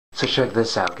So check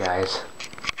this out, guys.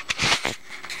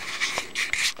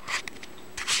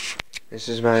 This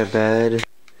is my bed,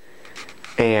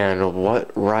 and what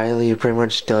Riley pretty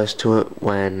much does to it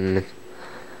when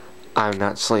I'm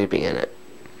not sleeping in it.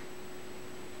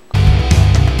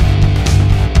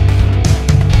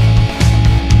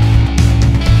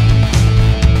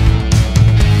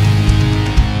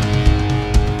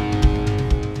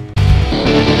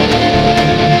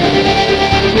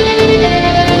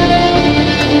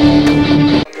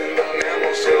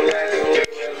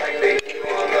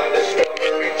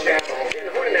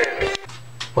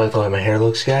 Like the way my hair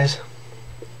looks, guys?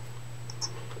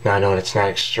 Now I know it's not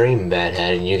extreme bad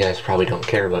head, and you guys probably don't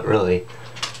care, but really,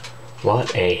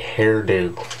 what a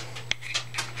hairdo.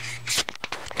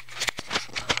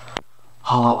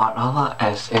 Hello, Anala,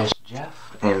 as is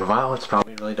Jeff, and wow, it's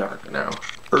probably really dark now.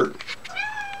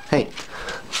 Hey,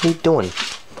 what are you doing?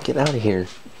 Get out of here.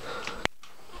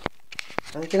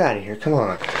 Get out of here, come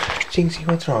on. Jinxie,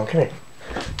 what's wrong? Come here.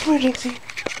 Come here, Jinxie.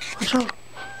 What's wrong?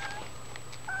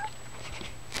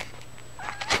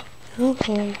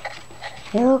 Okay.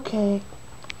 You're okay.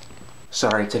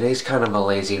 Sorry, today's kind of a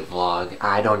lazy vlog.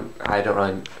 I don't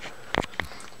really...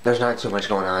 There's not too much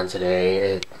going on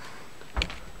today.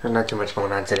 There's not too much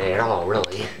going on today at all,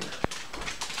 really.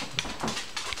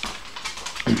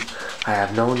 I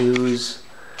have no news.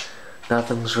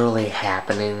 Nothing's really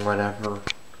happening, whatever.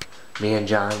 Me and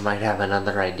John might have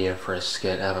another idea for a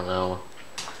skit, I don't know.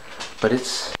 But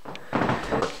it's...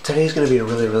 Today's gonna be a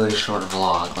really, really short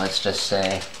vlog, let's just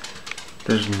say.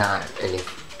 There's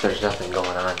nothing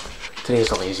going on.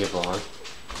 Today's a lazy vlog.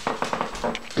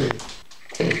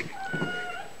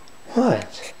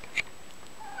 What?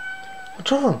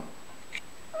 What's wrong?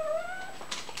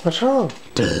 What's wrong?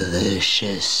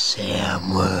 Delicious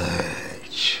sandwich.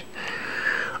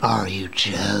 Are you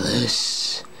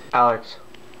jealous? Alex.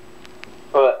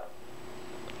 What?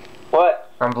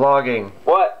 What? I'm vlogging.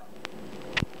 What?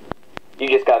 You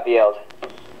just got VL'd.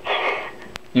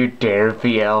 You dare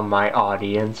VL my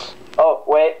audience? Oh,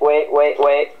 wait.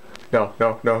 No.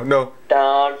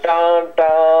 Down.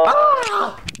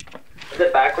 Ah! Is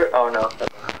it backward? Oh, no.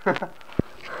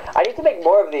 I need to make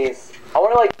more of these. I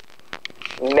want to, like,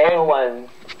 mail one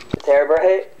to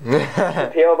Terabyte, the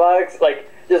P.O. box. Like,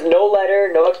 just no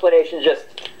letter, no explanation,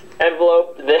 just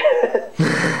envelope this.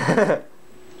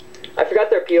 I forgot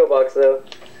their P.O. box, though.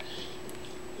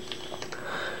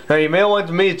 Now you mail one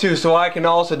to me too, so I can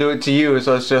also do it to you.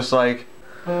 So it's just like,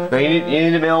 now you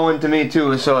need to mail one to me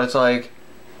too. So it's like,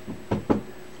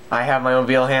 I have my own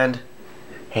VL hand.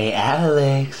 Hey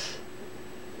Alex,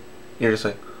 you're just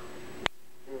like,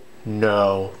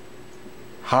 no.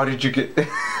 How did you get?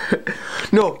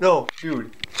 No,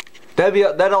 dude.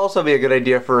 That'd also be a good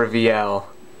idea for a VL.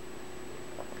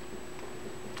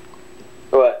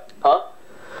 What? Huh?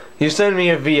 You send me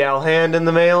a VL hand in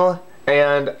the mail,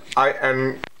 and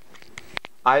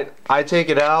I take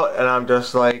it out and I'm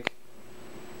just like,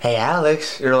 hey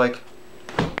Alex, you're like,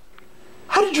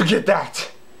 how did you get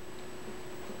that?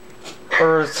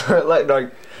 Or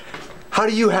like, how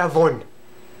do you have one?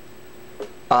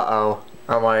 Uh-oh.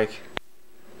 I'm like,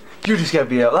 you just got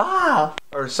VL,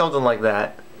 or something like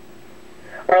that.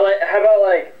 Or like, how about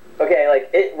like, okay, like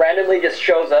it randomly just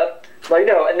shows up, like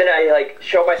no, and then I like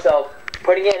show myself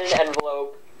putting it in an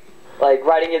envelope, like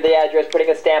writing in the address, putting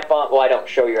a stamp on. Well, I don't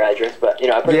show your address, but you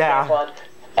know, I put a stamp on.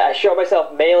 I show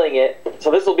myself mailing it.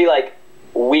 So this will be like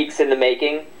weeks in the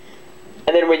making.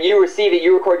 And then when you receive it,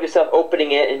 you record yourself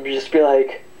opening it, and you just be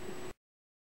like,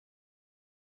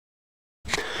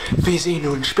 Wir sehen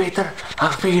uns später.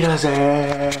 Auf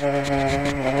Wiedersehen.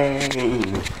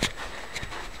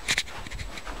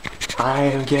 I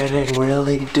am getting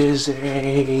really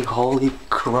dizzy. Holy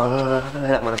crap.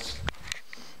 I'm gonna...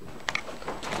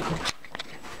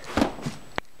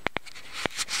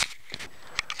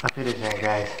 I'll put it there,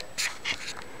 guys.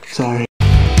 Sorry.